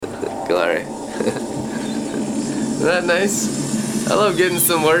Glory. Isn't that nice? I love getting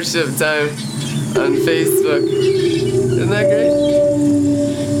some worship time on Facebook. Isn't that great?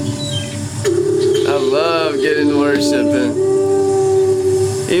 I love getting worshiping.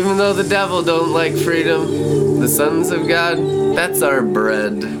 Even though the devil don't like freedom, the sons of God, that's our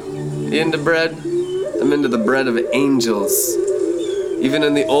bread. You into bread? I'm into the bread of angels. Even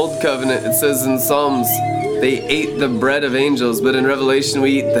in the Old Covenant, it says in Psalms, they ate the bread of angels, but in Revelation,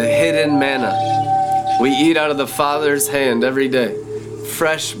 we eat the hidden manna. We eat out of the Father's hand every day.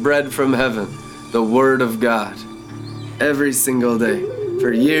 Fresh bread from heaven, the Word of God. Every single day,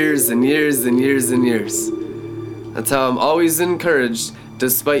 for years and years and years and years. That's how I'm always encouraged,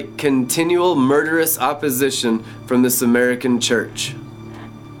 despite continual murderous opposition from this American church.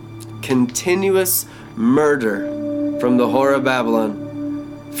 Continuous murder from the whore of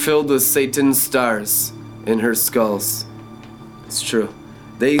Babylon, filled with Satan's stars in her skulls. It's true.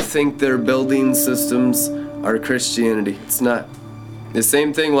 They think their building systems are Christianity. It's not. The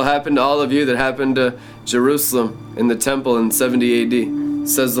same thing will happen to all of you that happened to Jerusalem in the temple in 70 AD,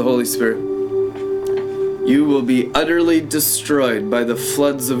 says the Holy Spirit. You will be utterly destroyed by the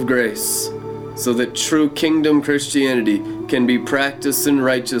floods of grace, so that true kingdom Christianity can be practiced in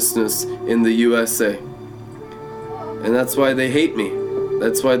righteousness in the USA. And that's why they hate me.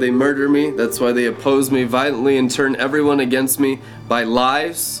 That's why they murder me. That's why they oppose me violently and turn everyone against me by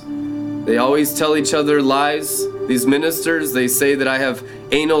lies. They always tell each other lies. These ministers, they say that I have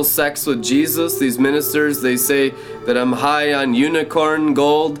anal sex with Jesus. These ministers, they say that I'm high on unicorn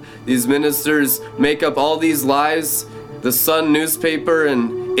gold. These ministers make up all these lies. The Sun newspaper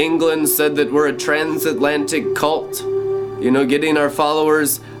in England said that we're a transatlantic cult. You know, getting our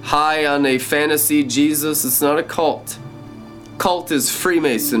followers high on a fantasy Jesus. It's not a cult. Cult is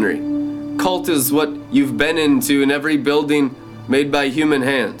Freemasonry. Cult is what you've been into in every building made by human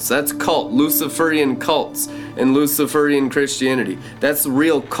hands. That's cult. Luciferian cults and Luciferian Christianity. That's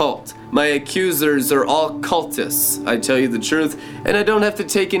real cult. My accusers are all cultists, I tell you the truth, and I don't have to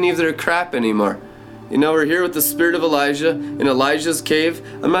take any of their crap anymore. You know, we're here with the spirit of Elijah in Elijah's cave.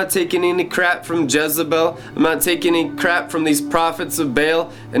 I'm not taking any crap from Jezebel. I'm not taking any crap from these prophets of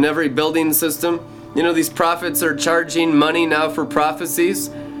Baal in every building system. You know, these prophets are charging money now for prophecies.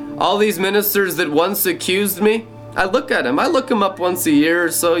 All these ministers that once accused me, I look at them. I look them up once a year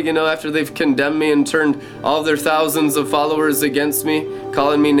or so, you know, after they've condemned me and turned all their thousands of followers against me,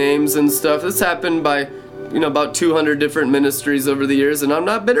 calling me names and stuff. This happened by, you know, about 200 different ministries over the years, and I'm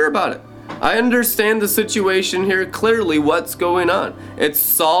not bitter about it. I understand the situation here clearly, what's going on. It's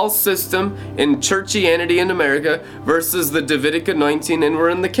Saul's system in churchianity in America versus the Davidic anointing, and we're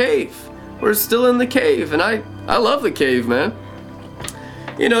in the cave. We're still in the cave, and I love the cave, man.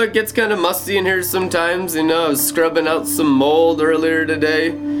 You know, it gets kind of musty in here sometimes. You know, I was scrubbing out some mold earlier today,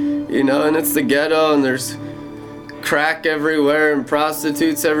 you know, and it's the ghetto, and there's crack everywhere and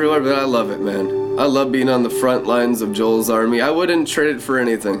prostitutes everywhere, but I love it, man. I love being on the front lines of Joel's army. I wouldn't trade it for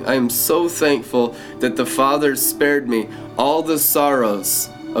anything. I am so thankful that the Father spared me all the sorrows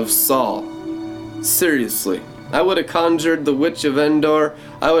of Saul. Seriously. I would have conjured the witch of Endor.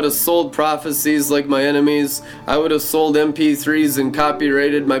 I would have sold prophecies like my enemies. I would have sold MP3s and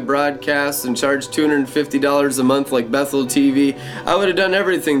copyrighted my broadcasts and charged $250 a month like Bethel TV. I would have done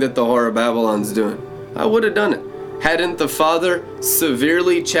everything that the whore of Babylon's doing. I would have done it. Hadn't the Father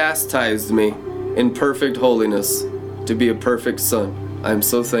severely chastised me in perfect holiness to be a perfect son. I'm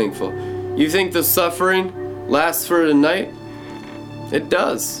so thankful. You think the suffering lasts for a night? It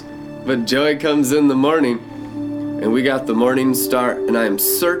does. But joy comes in the morning, and we got the morning star, and I am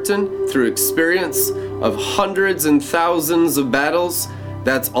certain through experience of hundreds and thousands of battles,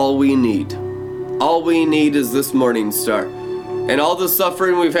 that's all we need. All we need is this morning star. And all the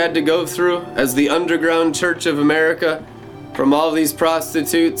suffering we've had to go through as the underground church of America, from all these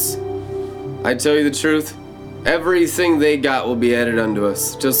prostitutes, I tell you the truth, everything they got will be added unto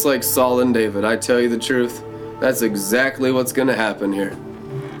us, just like Saul and David. I tell you the truth, that's exactly what's going to happen here.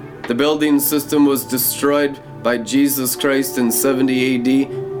 The building system was destroyed by Jesus Christ in 70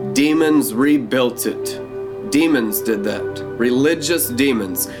 AD. Demons rebuilt it. Demons did that. Religious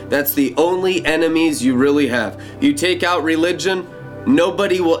demons. That's the only enemies you really have. You take out religion,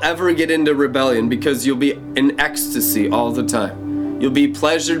 nobody will ever get into rebellion because you'll be in ecstasy all the time. You'll be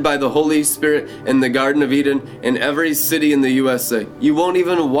pleasured by the Holy Spirit in the Garden of Eden in every city in the USA. You won't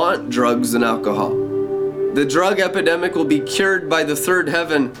even want drugs and alcohol. The drug epidemic will be cured by the third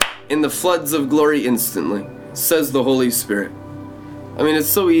heaven in the floods of glory instantly, says the Holy Spirit. I mean, it's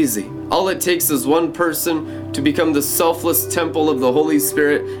so easy. All it takes is one person to become the selfless temple of the Holy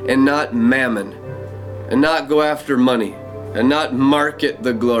Spirit and not mammon, and not go after money. and not market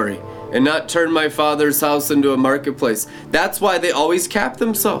the glory, and not turn my Father's house into a marketplace. That's why they always cap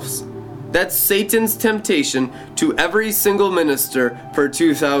themselves. That's Satan's temptation to every single minister for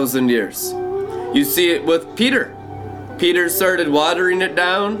 2,000 years. You see it with Peter. Peter started watering it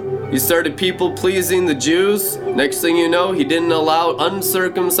down. He started people pleasing the Jews. Next thing you know, he didn't allow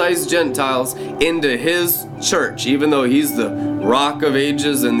uncircumcised Gentiles into his church, even though he's the rock of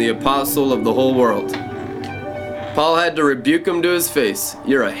ages and the apostle of the whole world. Paul had to rebuke him to his face.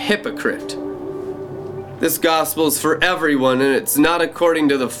 You're a hypocrite. This gospel is for everyone, and it's not according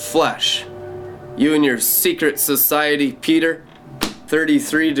to the flesh. You and your secret society, Peter,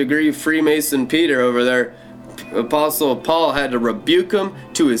 33-degree Freemason Peter over there, Apostle Paul had to rebuke him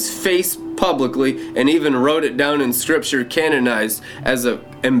to his face publicly, and even wrote it down in scripture, canonized as an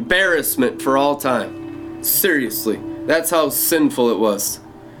embarrassment for all time. Seriously, that's how sinful it was.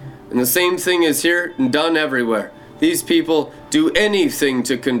 And the same thing is here and done everywhere. These people do anything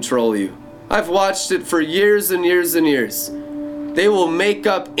to control you. I've watched it for years and years and years. They will make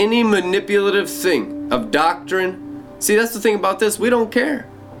up any manipulative thing of doctrine. See, that's the thing about this. We don't care.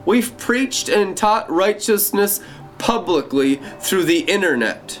 We've preached and taught righteousness publicly through the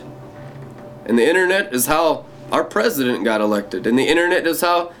internet. And the internet is how our president got elected. And the internet is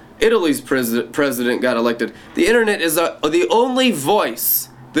how Italy's president got elected. The internet is the only voice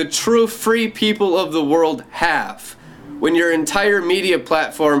the true free people of the world have when your entire media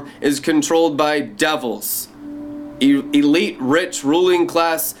platform is controlled by devils. Elite, rich, ruling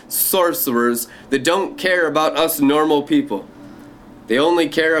class sorcerers that don't care about us normal people. They only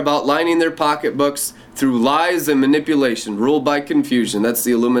care about lining their pocketbooks through lies and manipulation, ruled by confusion. That's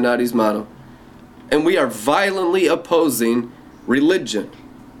the Illuminati's motto. And we are violently opposing religion.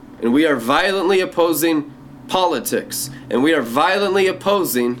 And we are violently opposing politics. And we are violently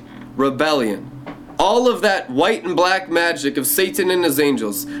opposing rebellion. All of that white and black magic of Satan and his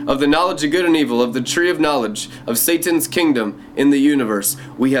angels, of the knowledge of good and evil, of the tree of knowledge, of Satan's kingdom in the universe,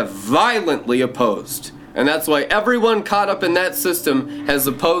 we have violently opposed. And that's why everyone caught up in that system has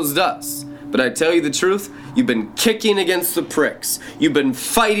opposed us. But I tell you the truth, you've been kicking against the pricks. You've been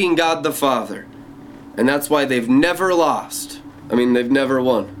fighting God the Father. And that's why they've never lost. I mean, they've never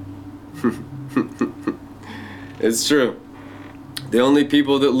won. It's true. The only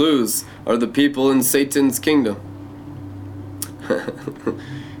people that lose are the people in Satan's kingdom.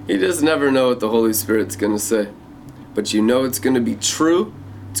 You just never know what the Holy Spirit's going to say. But you know it's going to be true,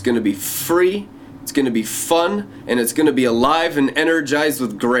 it's going to be free, it's going to be fun, and it's going to be alive and energized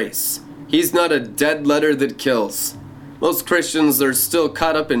with grace. He's not a dead letter that kills. Most Christians are still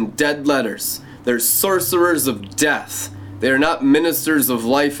caught up in dead letters. They're sorcerers of death. They are not ministers of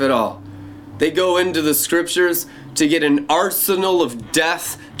life at all. They go into the scriptures to get an arsenal of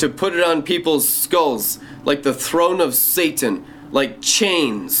death to put it on people's skulls, like the throne of Satan, like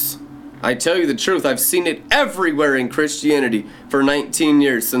chains. I tell you the truth, I've seen it everywhere in Christianity for 19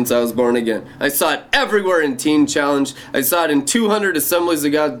 years since I was born again. I saw it everywhere in Teen Challenge. I saw it in 200 Assemblies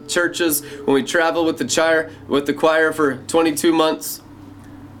of God churches when we traveled with the choir for 22 months.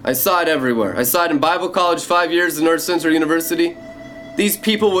 I saw it everywhere. I saw it in Bible college 5 years at North Central University. These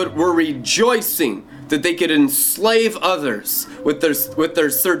people were rejoicing that they could enslave others with their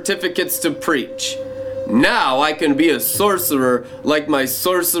certificates to preach. Now I can be a sorcerer like my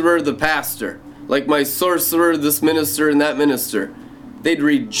sorcerer the pastor, like my sorcerer this minister and that minister. They'd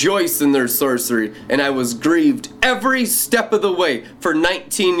rejoice in their sorcery, and I was grieved every step of the way for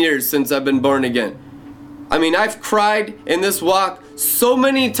 19 years since I've been born again. I mean, I've cried in this walk so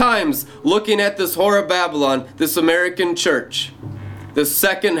many times looking at this whore of Babylon, this American church, the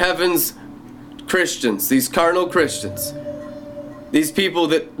second heavens Christians, these carnal Christians. These people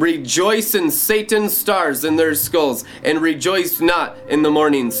that rejoice in Satan's stars in their skulls and rejoice not in the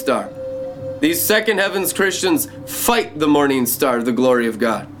morning star. These second heavens Christians fight the morning star, the glory of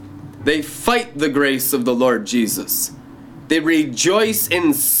God. They fight the grace of the Lord Jesus. They rejoice in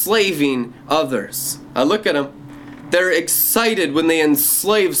enslaving others. I look at them. They're excited when they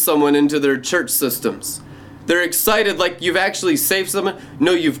enslave someone into their church systems. They're excited like you've actually saved someone.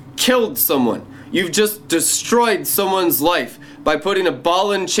 No, you've killed someone. You've just destroyed someone's life by putting a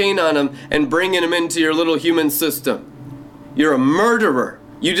ball and chain on them and bringing them into your little human system. You're a murderer.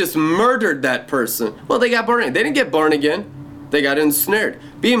 You just murdered that person. Well, they got born again. They didn't get born again. They got ensnared.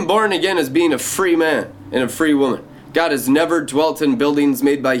 Being born again is being a free man and a free woman. God has never dwelt in buildings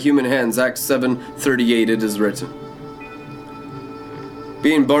made by human hands. Acts 7:38 it is written.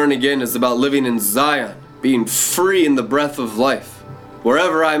 Being born again is about living in Zion, being free in the breath of life.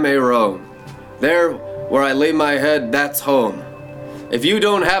 Wherever I may roam, there where I lay my head, that's home. If you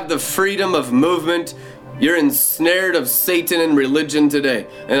don't have the freedom of movement, You're ensnared of Satan and religion today.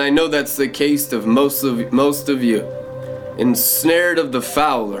 And I know that's the case of most of you. Ensnared of the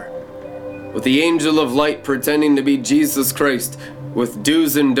fowler, with the angel of light pretending to be Jesus Christ, with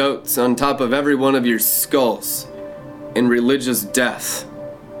do's and don'ts on top of every one of your skulls, in religious death.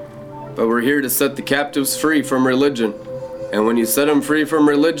 But we're here to set the captives free from religion. And when you set them free from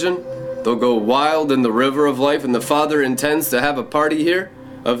religion, they'll go wild in the river of life. And the Father intends to have a party here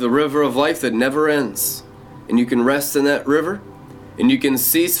of the river of life that never ends. And you can rest in that river. And you can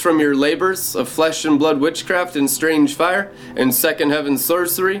cease from your labors of flesh and blood witchcraft and strange fire and second heaven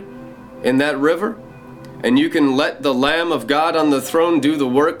sorcery in that river. And you can let the Lamb of God on the throne do the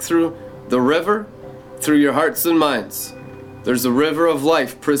work through the river, through your hearts and minds. There's a river of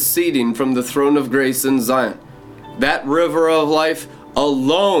life proceeding from the throne of grace in Zion. That river of life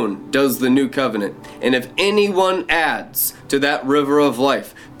alone does the new covenant. And if anyone adds to that river of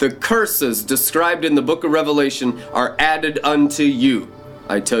life, the curses described in the book of Revelation are added unto you.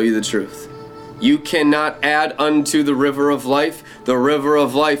 I tell you the truth. You cannot add unto the river of life. The river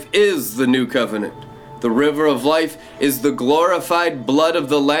of life is the new covenant. The river of life is the glorified blood of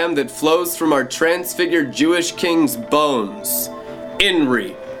the Lamb that flows from our transfigured Jewish king's bones.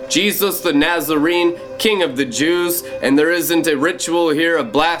 Inri, Jesus the Nazarene, King of the Jews, and there isn't a ritual here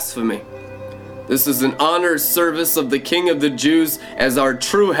of blasphemy. This is an honor service of the King of the Jews as our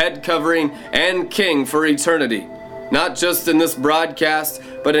true head covering and King for eternity. Not just in this broadcast,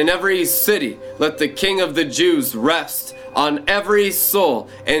 but in every city. Let the King of the Jews rest on every soul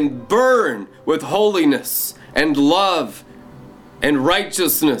and burn with holiness and love and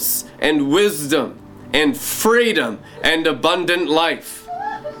righteousness and wisdom and freedom and abundant life,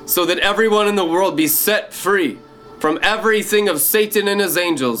 so that everyone in the world be set free from everything of Satan and his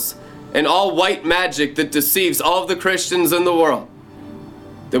angels and all white magic that deceives all of the Christians in the world.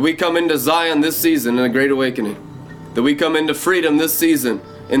 That we come into Zion this season in a great awakening. That we come into freedom this season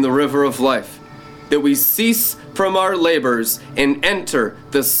in the river of life. That we cease from our labors and enter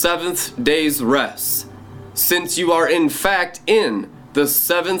the seventh day's rest, since you are in fact in the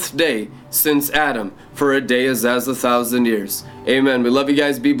seventh day since Adam, for a day is as 1,000 years. Amen. We love you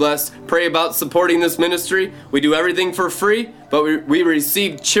guys. Be blessed. Pray about supporting this ministry. We do everything for free, but we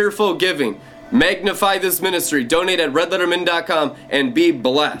receive cheerful giving. Magnify this ministry. Donate at redlettermin.com and be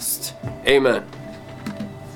blessed. Amen.